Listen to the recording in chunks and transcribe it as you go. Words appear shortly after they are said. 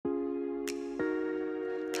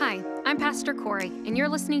Hi, I'm Pastor Corey, and you're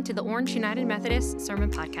listening to the Orange United Methodist Sermon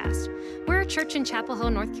Podcast. We're a church in Chapel Hill,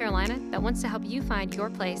 North Carolina that wants to help you find your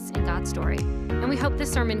place in God's story, and we hope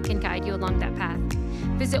this sermon can guide you along that path.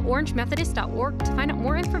 Visit orangemethodist.org to find out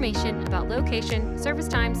more information about location, service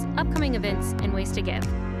times, upcoming events, and ways to give.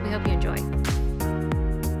 We hope you enjoy.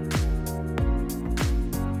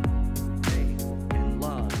 Faith and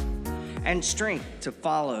love and strength to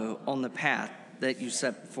follow on the path that you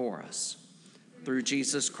set before us. Through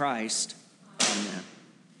Jesus Christ, amen.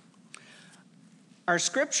 Our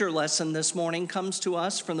scripture lesson this morning comes to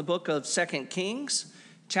us from the book of 2 Kings,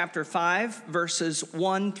 chapter 5, verses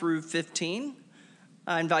 1 through 15.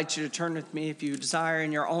 I invite you to turn with me if you desire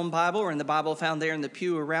in your own Bible or in the Bible found there in the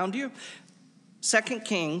pew around you. 2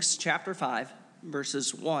 Kings, chapter 5,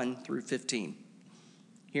 verses 1 through 15.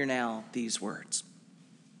 Hear now these words.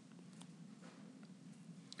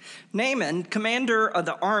 Naaman, commander of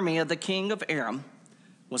the army of the king of Aram,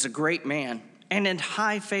 was a great man and in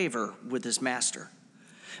high favor with his master,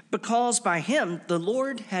 because by him the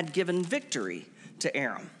Lord had given victory to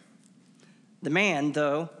Aram. The man,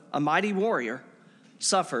 though a mighty warrior,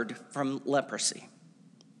 suffered from leprosy.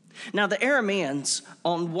 Now the Arameans,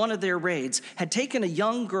 on one of their raids, had taken a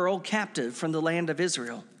young girl captive from the land of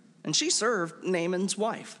Israel, and she served Naaman's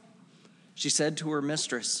wife. She said to her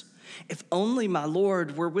mistress, "If only my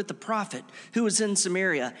Lord were with the prophet who is in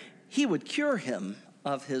Samaria, he would cure him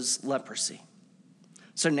of his leprosy."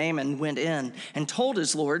 So Naaman went in and told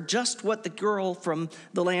his Lord just what the girl from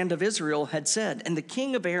the land of Israel had said. And the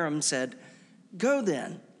king of Aram said, "Go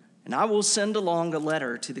then, and I will send along a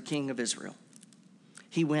letter to the king of Israel."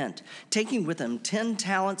 He went, taking with him 10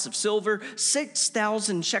 talents of silver,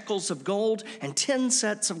 6,000 shekels of gold, and 10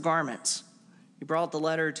 sets of garments. He brought the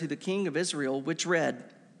letter to the king of Israel, which read,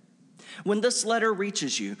 "When this letter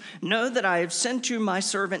reaches you, know that I have sent you my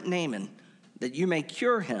servant Naaman, that you may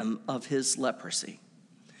cure him of his leprosy."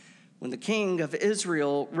 When the king of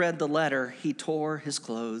Israel read the letter, he tore his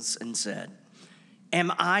clothes and said,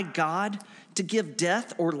 "Am I God to give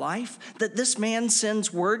death or life, that this man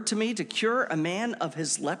sends word to me to cure a man of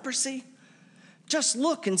his leprosy? Just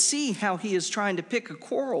look and see how he is trying to pick a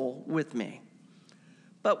quarrel with me."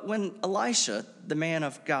 But when Elisha, the man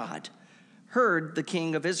of God, heard the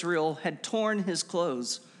king of Israel had torn his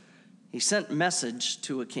clothes, he sent message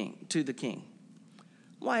to the king.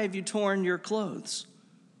 "Why have you torn your clothes?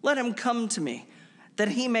 Let him come to me, that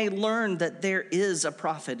he may learn that there is a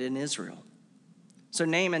prophet in Israel." So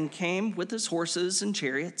Naaman came with his horses and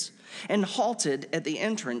chariots and halted at the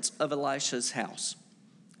entrance of Elisha's house.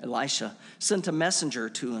 Elisha sent a messenger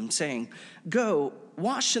to him, saying, "Go,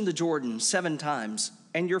 wash in the Jordan 7 times,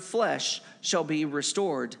 and your flesh shall be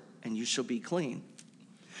restored, and you shall be clean."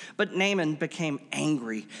 But Naaman became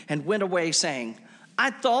angry and went away, saying,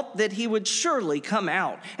 "I thought that he would surely come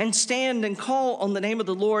out and stand and call on the name of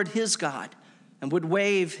the Lord his God, and would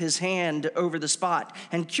wave his hand over the spot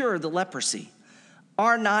and cure the leprosy.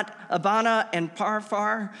 Are not Abana and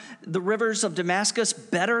Pharpar, the rivers of Damascus,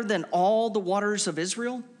 better than all the waters of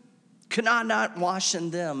Israel? Could I not wash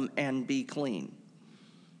in them and be clean?"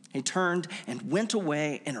 He turned and went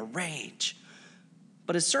away in a rage.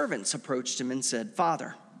 But his servants approached him and said,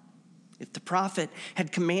 "Father, if the prophet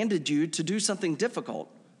had commanded you to do something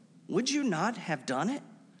difficult, would you not have done it?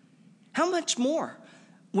 How much more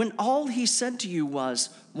when all he said to you was,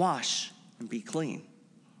 'Wash and be clean'?"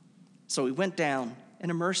 So he went down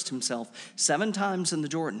and immersed himself 7 times in the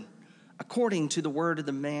Jordan, according to the word of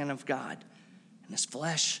the man of God. And his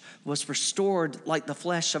flesh was restored like the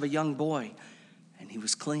flesh of a young boy, and he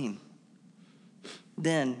was clean.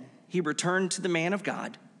 Then he returned to the man of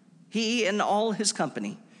God, he and all his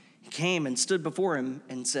company. He came and stood before him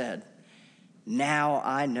and said, "Now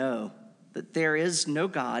I know that there is no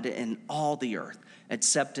God in all the earth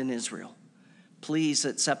except in Israel. Please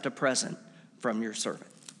accept a present from your servant."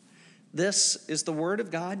 This is the word of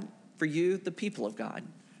God for you, the people of God.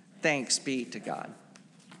 Thanks be to God.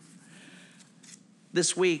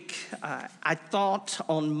 This week, I thought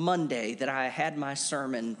on Monday that I had my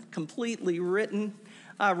sermon completely written.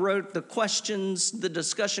 I wrote the questions, the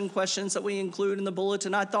discussion questions that we include in the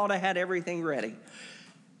bulletin. I thought I had everything ready.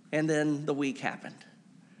 And then the week happened.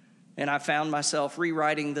 And I found myself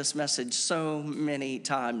rewriting this message so many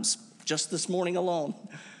times just this morning alone.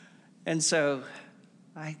 And so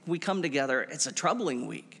we come together. It's a troubling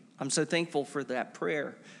week. I'm so thankful for that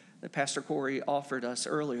prayer that Pastor Corey offered us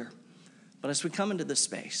earlier. But as we come into this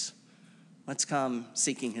space, let's come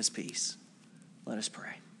seeking his peace. Let us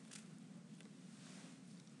pray.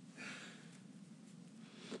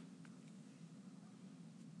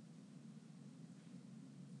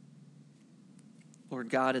 Lord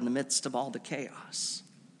God, in the midst of all the chaos,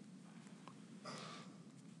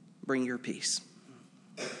 bring your peace.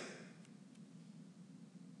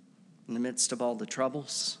 In the midst of all the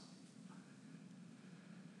troubles,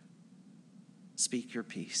 speak your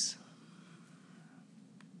peace.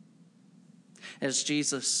 As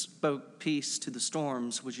Jesus spoke peace to the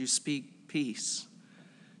storms, would you speak peace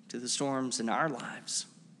to the storms in our lives?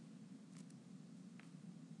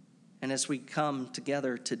 And as we come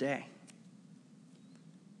together today,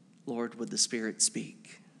 Lord, would the Spirit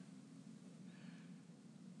speak?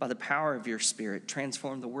 By the power of your Spirit,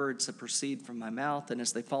 transform the words that proceed from my mouth, and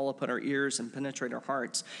as they fall upon our ears and penetrate our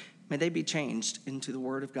hearts, may they be changed into the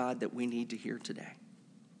word of God that we need to hear today,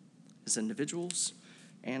 as individuals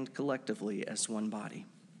and collectively as one body.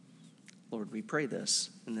 Lord, we pray this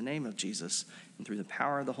in the name of Jesus and through the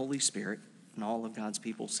power of the Holy Spirit, and all of God's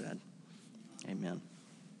people said, amen.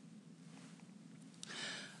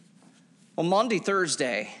 On Maundy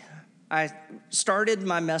Thursday, I started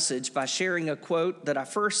my message by sharing a quote that I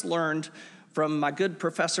first learned from my good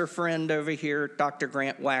professor friend over here, Dr.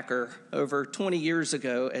 Grant Wacker, over 20 years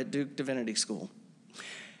ago at Duke Divinity School.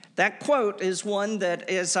 That quote is one that,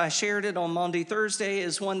 as I shared it on Maundy Thursday,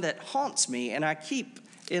 is one that haunts me, and I keep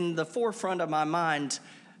in the forefront of my mind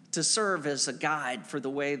to serve as a guide for the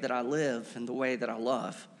way that I live and the way that I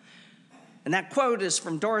love. And that quote is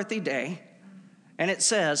from Dorothy Day, and it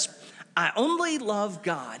says, "I only love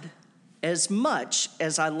God as much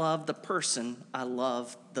as I love the person I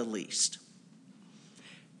love the least."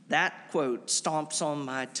 That quote stomps on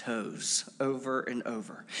my toes over and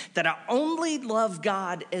over. That I only love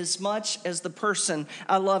God as much as the person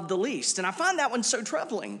I love the least. And I find that one so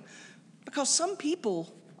troubling because some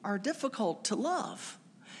people are difficult to love.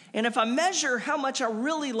 And if I measure how much I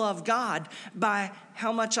really love God by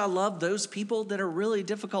how much I love those people that are really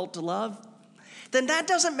difficult to love, then that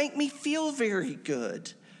doesn't make me feel very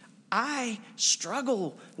good. I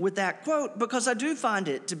struggle with that quote because I do find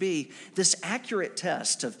it to be this accurate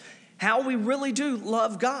test of how we really do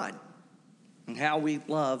love God and how we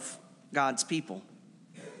love God's people.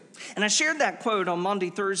 And I shared that quote on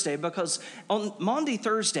Maundy Thursday because on Maundy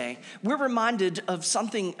Thursday, we're reminded of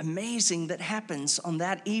something amazing that happens on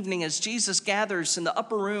that evening as Jesus gathers in the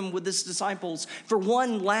upper room with his disciples for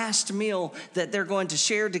one last meal that they're going to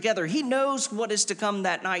share together. He knows what is to come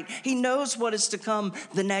that night. He knows what is to come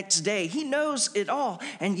the next day. He knows it all.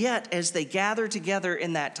 And yet, as they gather together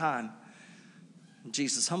in that time,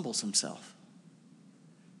 Jesus humbles himself.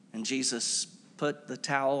 And Jesus put the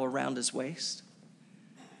towel around his waist.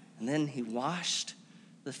 And then he washed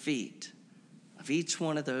the feet of each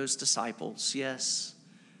one of those disciples. Yes,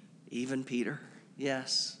 even Peter.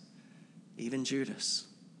 Yes, even Judas.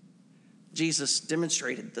 Jesus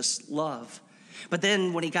demonstrated this love. But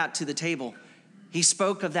then when he got to the table, he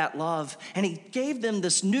spoke of that love and he gave them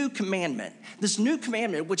this new commandment,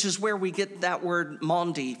 which is where we get that word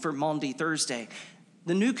Maundy for Maundy Thursday.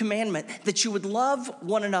 The new commandment that you would love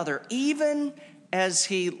one another even as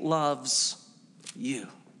he loves you.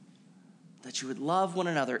 That you would love one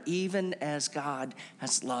another even as God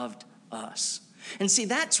has loved us. And see,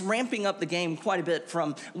 that's ramping up the game quite a bit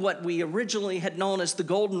from what we originally had known as the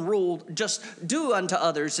golden rule, just do unto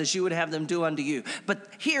others as you would have them do unto you. But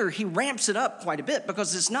here he ramps it up quite a bit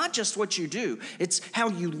because it's not just what you do, it's how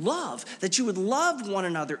you love, that you would love one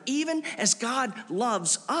another even as God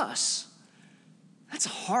loves us. That's a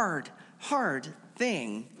hard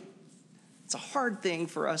thing. It's a hard thing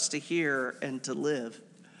for us to hear and to live.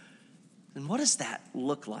 And what does that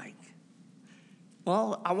look like?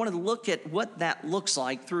 Well, I want to look at what that looks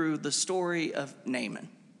like through the story of Naaman.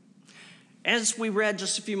 As we read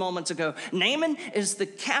just a few moments ago, Naaman is the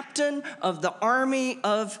captain of the army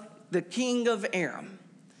of the king of Aram.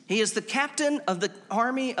 He is the captain of the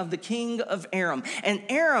army of the king of Aram. And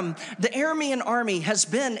Aram, the Aramean army, has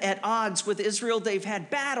been at odds with Israel. They've had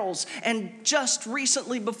battles. And just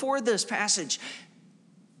recently before this passage,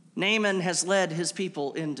 Naaman has led his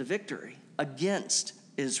people into victory against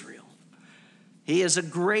Israel. He is a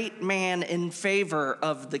great man in favor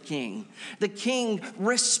of the king. The king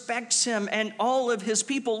respects him, and all of his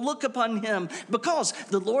people look upon him because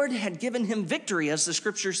the Lord had given him victory, as the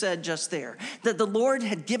scripture said just there, that the Lord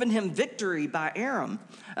had given him victory by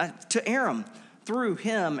to Aram through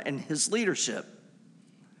him and his leadership.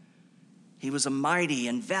 He was a mighty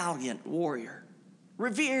and valiant warrior,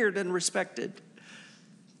 revered and respected.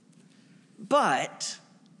 But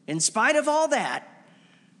in spite of all that,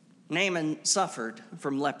 Naaman suffered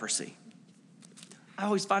from leprosy. I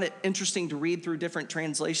always find it interesting to read through different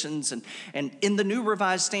translations. And in the New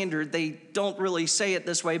Revised Standard, they don't really say it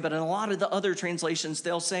this way, but in a lot of the other translations,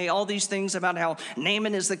 they'll say all these things about how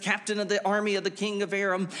Naaman is the captain of the army of the king of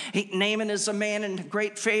Aram. Naaman is a man in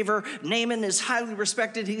great favor. Naaman is highly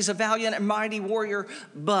respected. He's a valiant and mighty warrior,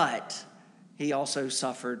 but he also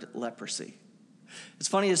suffered leprosy. It's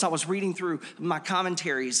funny, as I was reading through my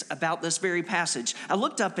commentaries about this very passage, I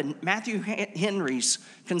looked up in Matthew Henry's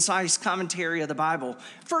concise commentary of the Bible,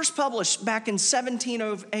 first published back in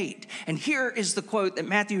 1708. And here is the quote that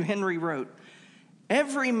Matthew Henry wrote: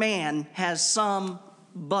 "Every man has some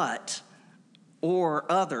but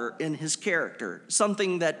or other in his character,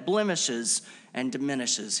 something that blemishes and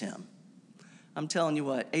diminishes him." I'm telling you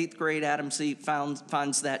what, 8th grade Adam Seat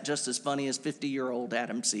finds that just as funny as 50-year-old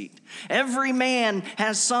Adam Seat. Every man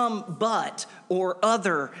has some but or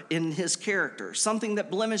other in his character, something that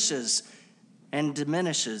blemishes and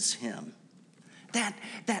diminishes him. That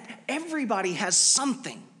everybody has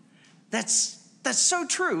something. That's so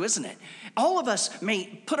true, isn't it? All of us may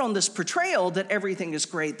put on this portrayal that everything is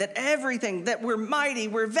great, that we're mighty,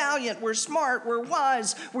 we're valiant, we're smart, we're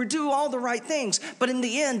wise, we do all the right things. But in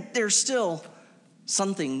the end, there's still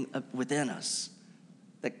something within us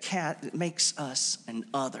that makes us an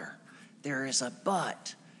other. There is a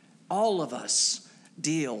but. All of us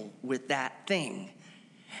deal with that thing.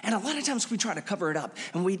 And a lot of times we try to cover it up,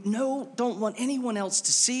 and we don't want anyone else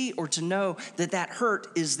to see or to know that hurt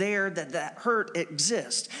is there, that hurt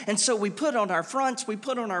exists. And so we put on our fronts, we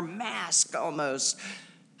put on our mask almost,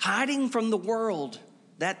 hiding from the world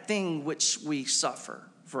that thing which we suffer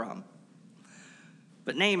from.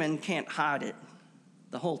 But Naaman can't hide it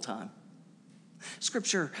the whole time.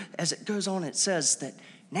 Scripture, as it goes on, it says that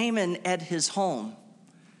Naaman at his home,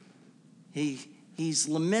 he's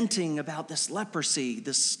lamenting about this leprosy,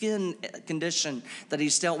 this skin condition that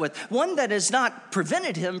he's dealt with. One that has not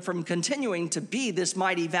prevented him from continuing to be this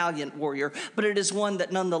mighty, valiant warrior, but it is one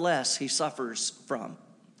that nonetheless he suffers from.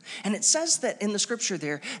 And it says that in the scripture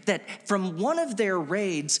there, that from one of their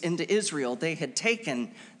raids into Israel, they had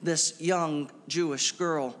taken this young Jewish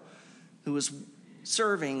girl who was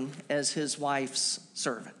serving as his wife's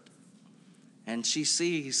servant. And she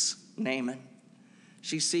sees Naaman.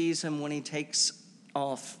 She sees him when he takes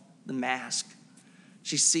off the mask.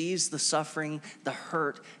 She sees the suffering, the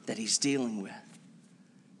hurt that he's dealing with.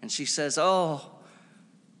 And she says, "Oh,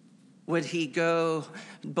 would he go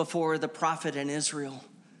before the prophet in Israel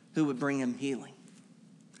who would bring him healing?"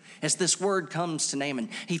 As this word comes to Naaman,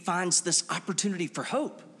 he finds this opportunity for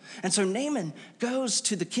hope. And so Naaman goes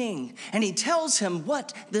to the king, and he tells him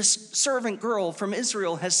what this servant girl from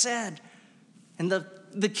Israel has said. And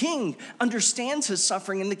the king understands his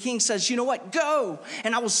suffering, and the king says, "You know what? Go,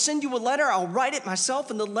 and I will send you a letter. I'll write it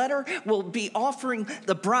myself, and the letter will be offering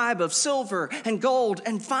the bribe of silver and gold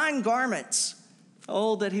and fine garments.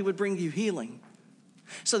 Oh, that he would bring you healing."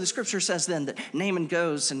 So the scripture says then that Naaman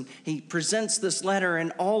goes and he presents this letter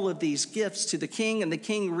and all of these gifts to the king, and the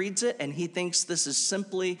king reads it, and he thinks this is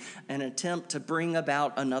simply an attempt to bring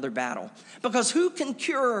about another battle. Because who can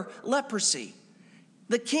cure leprosy?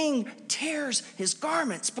 The king tears his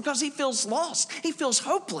garments because he feels lost. He feels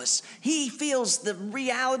hopeless. He feels the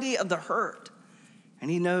reality of the hurt,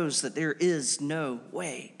 and he knows that there is no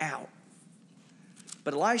way out.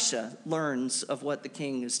 But Elisha learns of what the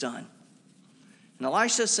king has done. And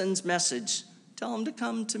Elisha sends message, "Tell him to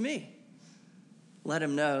come to me. Let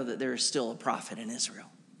him know that there is still a prophet in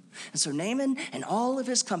Israel." And so Naaman and all of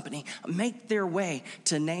his company make their way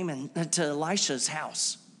to Elisha's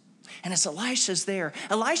house. And as Elisha's there,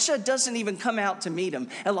 Elisha doesn't even come out to meet him.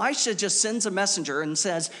 Elisha just sends a messenger and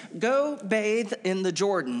says, "Go bathe in the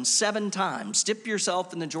Jordan 7 times. Dip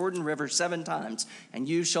yourself in the Jordan River 7 times, and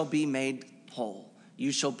you shall be made whole.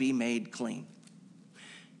 You shall be made clean."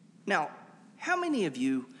 Now, how many of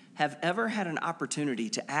you have ever had an opportunity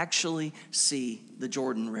to actually see the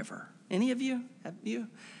Jordan River? Any of you? Have you?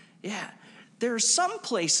 Yeah. There are some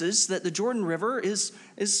places that the Jordan River is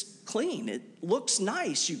clean. It looks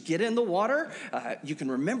nice. You get in the water. You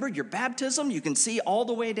can remember your baptism. You can see all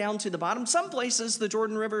the way down to the bottom. Some places the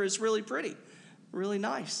Jordan River is really pretty, really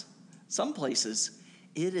nice. Some places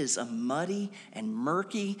it is a muddy and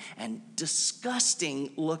murky and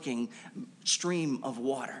disgusting looking stream of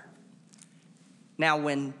water. Now,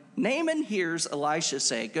 when Naaman hears Elisha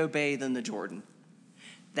say, "Go bathe in the Jordan,"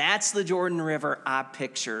 that's the Jordan River I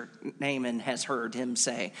picture Naaman has heard him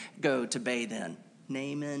say, "Go to bathe in."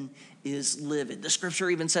 Naaman is livid. The scripture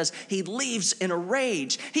even says he leaves in a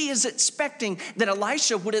rage. He is expecting that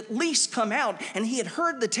Elisha would at least come out, and he had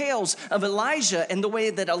heard the tales of Elijah and the way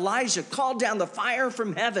that Elijah called down the fire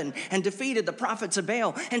from heaven and defeated the prophets of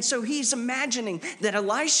Baal. And so he's imagining that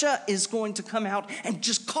Elisha is going to come out and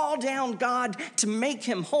just call down God to make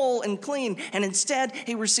him whole and clean. And instead,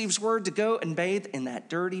 he receives word to go and bathe in that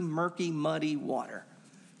dirty, murky, muddy water.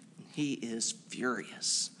 He is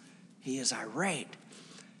furious. He is irate.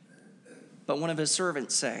 But one of his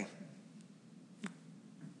servants say,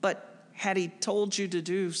 but had he told you to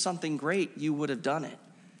do something great, you would have done it.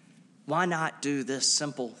 Why not do this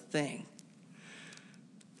simple thing?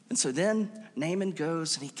 And so then Naaman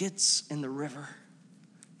goes and he gets in the river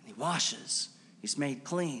and he washes. He's made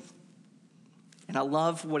clean. And I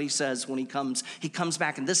love what he says when he comes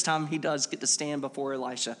back, and this time he does get to stand before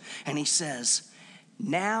Elisha. And he says,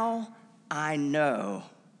 now I know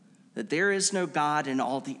that there is no God in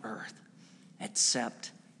all the earth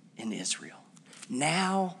except in Israel.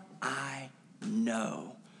 Now I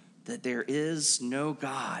know that there is no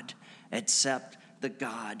God except the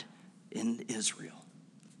God in Israel.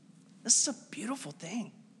 This is a beautiful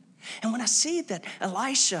thing. And when I see that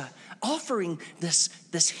Elisha offering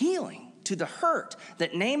this healing to the hurt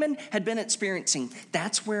that Naaman had been experiencing,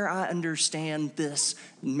 that's where I understand this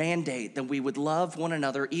mandate that we would love one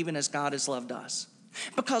another even as God has loved us.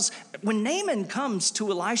 Because when Naaman comes to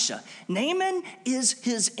Elisha, Naaman is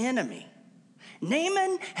his enemy.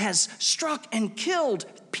 Naaman has struck and killed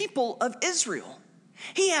people of Israel.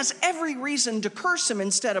 He has every reason to curse him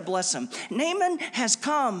instead of bless him. Naaman has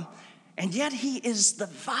come, and yet he is the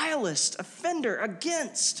vilest offender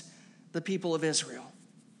against the people of Israel.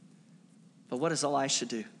 But what does Elisha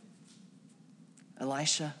do?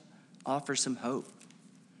 Elisha offers him hope.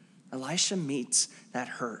 Elisha meets that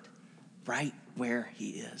hurt right where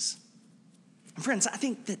he is. And friends, I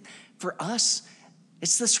think that for us,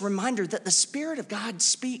 it's this reminder that the Spirit of God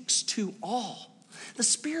speaks to all. The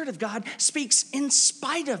Spirit of God speaks in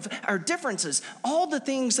spite of our differences, all the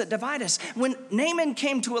things that divide us. When Naaman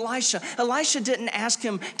came to Elisha, Elisha didn't ask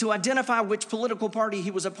him to identify which political party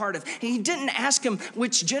he was a part of. He didn't ask him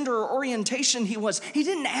which gender or orientation he was. He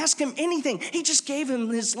didn't ask him anything. He just gave him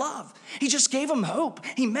his love. He just gave him hope.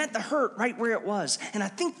 He met the hurt right where it was. And I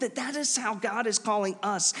think that that is how God is calling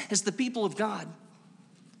us as the people of God.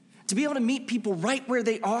 To be able to meet people right where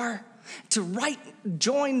they are, to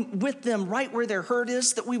join with them right where their hurt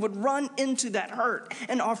is, that we would run into that hurt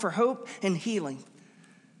and offer hope and healing.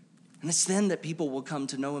 And it's then that people will come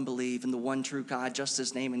to know and believe in the one true God, just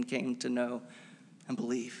as Naaman came to know and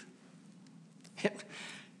believe.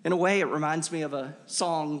 In a way, it reminds me of a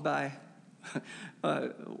song by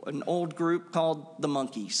an old group called The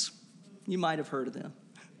Monkees. You might have heard of them.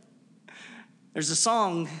 There's a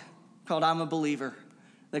song called I'm a Believer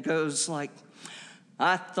that goes like,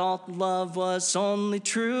 I thought love was only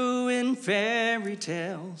true in fairy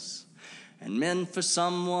tales and meant for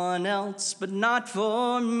someone else, but not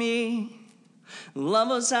for me. Love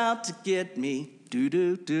was out to get me,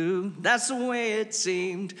 do-do-do. That's the way it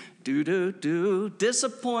seemed, do-do-do.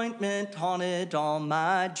 Disappointment haunted all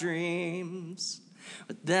my dreams.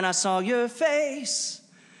 But then I saw your face.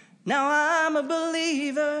 Now I'm a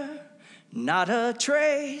believer, not a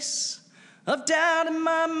trace of doubt in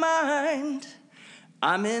my mind.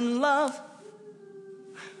 I'm in love.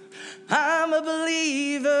 I'm a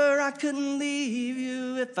believer. I couldn't leave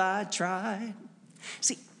you if I tried.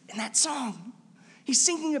 See, in that song, he's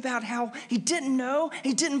singing about how he didn't know,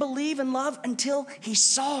 he didn't believe in love until he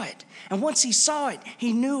saw it. And once he saw it,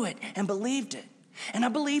 he knew it and believed it. And I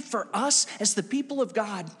believe for us as the people of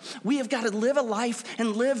God, we have got to live a life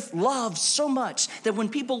and live love so much that when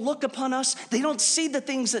people look upon us, they don't see the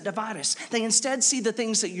things that divide us. They instead see the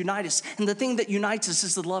things that unite us. And the thing that unites us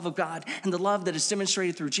is the love of God and the love that is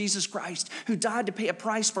demonstrated through Jesus Christ, who died to pay a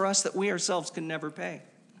price for us that we ourselves can never pay.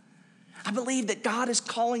 I believe that God is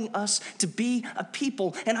calling us to be a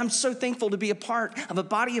people, and I'm so thankful to be a part of a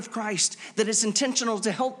body of Christ that is intentional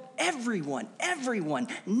to help everyone,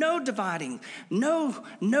 no dividing, no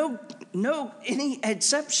any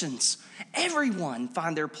exceptions. Everyone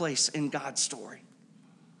find their place in God's story.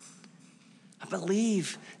 I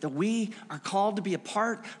believe that we are called to be a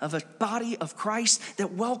part of a body of Christ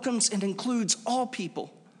that welcomes and includes all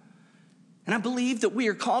people. And I believe that we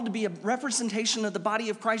are called to be a representation of the body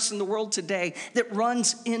of Christ in the world today that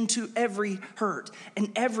runs into every hurt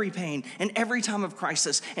and every pain and every time of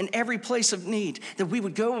crisis and every place of need, that we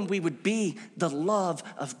would go and we would be the love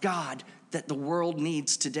of God that the world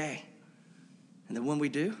needs today. And that when we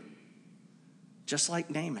do, just like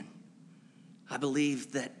Naaman, I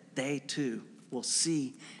believe that they too will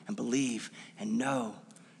see and believe and know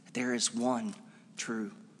that there is one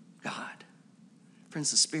true God.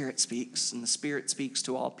 Friends, the Spirit speaks, and the Spirit speaks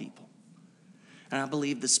to all people. And I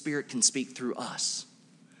believe the Spirit can speak through us.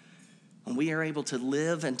 And we are able to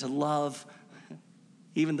live and to love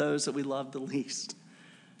even those that we love the least,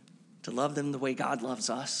 to love them the way God loves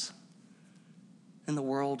us. And the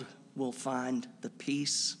world will find the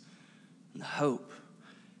peace and the hope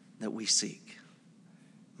that we seek.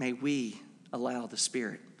 May we allow the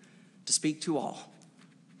Spirit to speak to all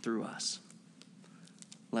through us.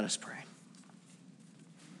 Let us pray.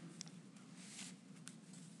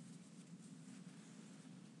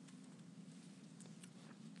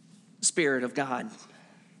 Spirit of God,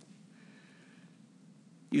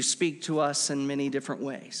 you speak to us in many different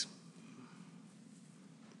ways.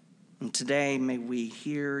 And today, may we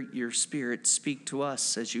hear your Spirit speak to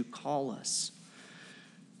us as you call us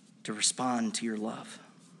to respond to your love.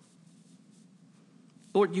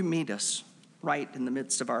 Lord, you meet us right in the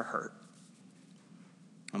midst of our hurt.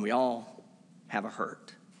 And we all have a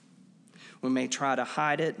hurt. We may try to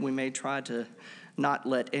hide it. We may try to not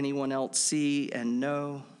let anyone else see and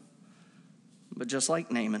know. But just like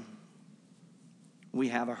Naaman, we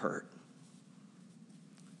have a hurt.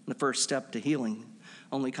 The first step to healing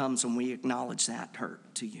only comes when we acknowledge that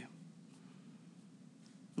hurt to you.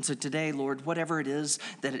 And so today, Lord, whatever it is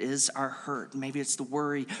that is our hurt, maybe it's the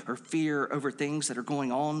worry or fear over things that are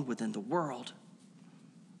going on within the world.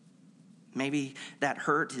 Maybe that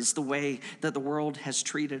hurt is the way that the world has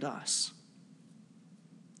treated us.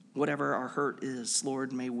 Whatever our hurt is,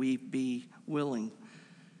 Lord, may we be willing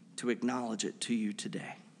to acknowledge it to you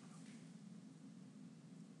today.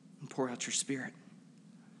 And pour out your Spirit.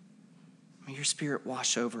 May your Spirit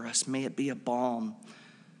wash over us. May it be a balm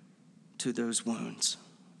to those wounds,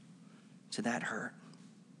 to that hurt.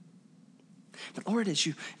 But Lord, as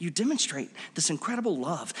you demonstrate this incredible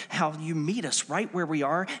love, how you meet us right where we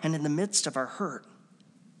are and in the midst of our hurt,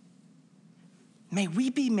 may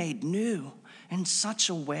we be made new in such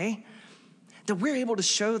a way that we're able to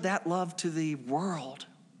show that love to the world.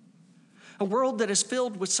 A world that is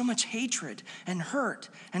filled with so much hatred and hurt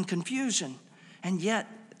and confusion, and yet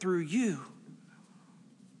through you,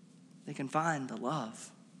 they can find the love,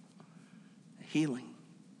 the healing,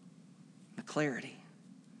 the clarity.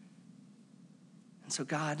 And so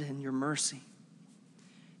God, in your mercy,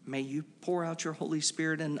 may you pour out your Holy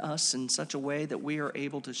Spirit in us in such a way that we are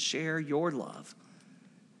able to share your love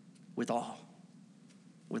with all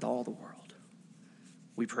the world.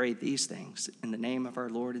 We pray these things in the name of our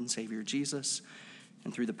Lord and Savior Jesus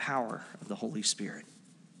and through the power of the Holy Spirit.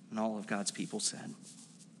 And all of God's people said,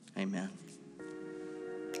 amen.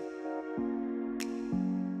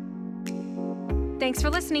 Thanks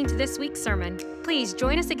for listening to this week's sermon. Please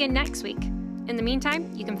join us again next week. In the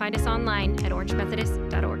meantime, you can find us online at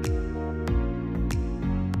orangemethodist.org.